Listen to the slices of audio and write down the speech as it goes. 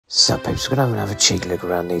So peeps, we're going to have a cheeky look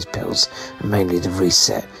around these pills, and mainly the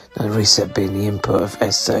reset. Now the reset being the input of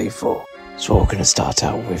S34. So what we're going to start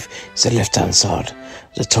out with is the left hand side,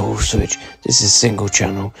 the toggle switch. This is single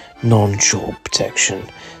channel, non-short protection.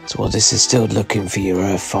 So what this is still looking for your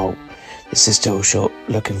earth fault. This is still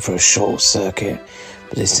looking for a short circuit,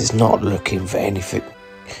 but this is not looking for anything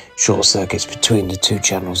short circuits between the two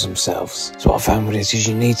channels themselves. So what I found with this is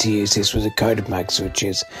you need to use this with the coded mag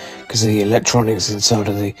switches, because of the electronics inside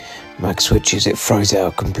of the mag switches, it throws it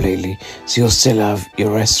out completely. So you'll still have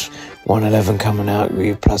your S111 coming out with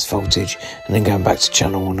your plus voltage and then going back to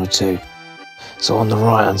channel 1 or 2. So on the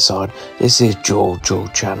right hand side, this is dual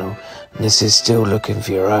channel, and this is still looking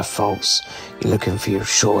for your earth faults. You're looking for your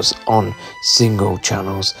shorts on single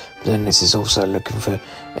channels, but then this is also looking for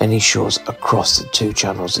any shorts across the two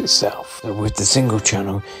channels itself. So with the single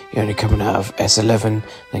channel, you're only coming out of S11,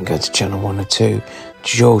 then go to channel 1 or 2.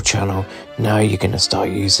 Dual channel, now you're going to start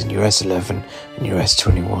using your S11 and your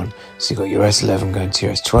S21. So you've got your S11 going to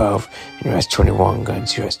your S12 and your S21 going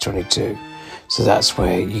to your S22. So that's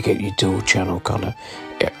where you get your dual channel kind of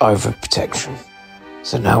over protection.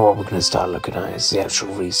 So now what we're going to start looking at is the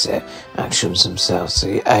actual reset actions themselves.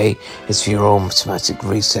 So A is for your automatic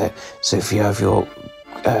reset. So if you have your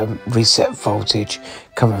reset voltage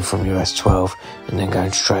coming from your S12 and then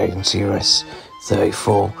going straight into your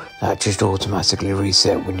S34, that just automatically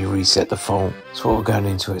reset when you reset the fault. So what we're going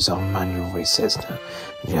into is our manual resets now.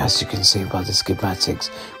 And as you can see by the schematics,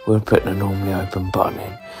 we're putting a normally open button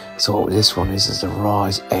in. So what this one is the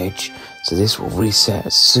rise edge. So this will reset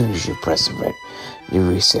as soon as you press the red your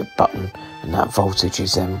reset button, and that voltage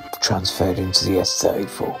is then transferred into the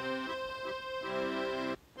S34.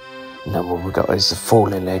 Now what we've got is the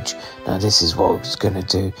falling edge. Now this is what it's going to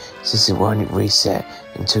do. So this won't reset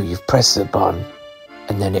until you've pressed the button,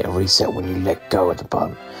 and then it'll reset when you let go of the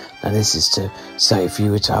button. Now this is to say if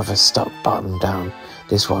you were to have a stuck button down,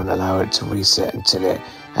 this won't allow it to reset until it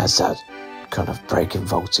has that kind of breaking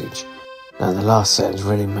voltage. Now the last set is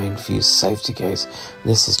really main for your safety gates.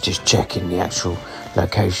 This is just checking the actual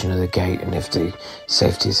location of the gate and if the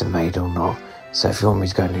safeties are made or not. So if you want me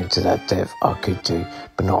to go into that depth, I could do,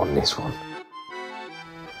 but not on this one.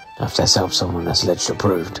 Now if that's helped someone, that's ledge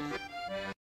approved.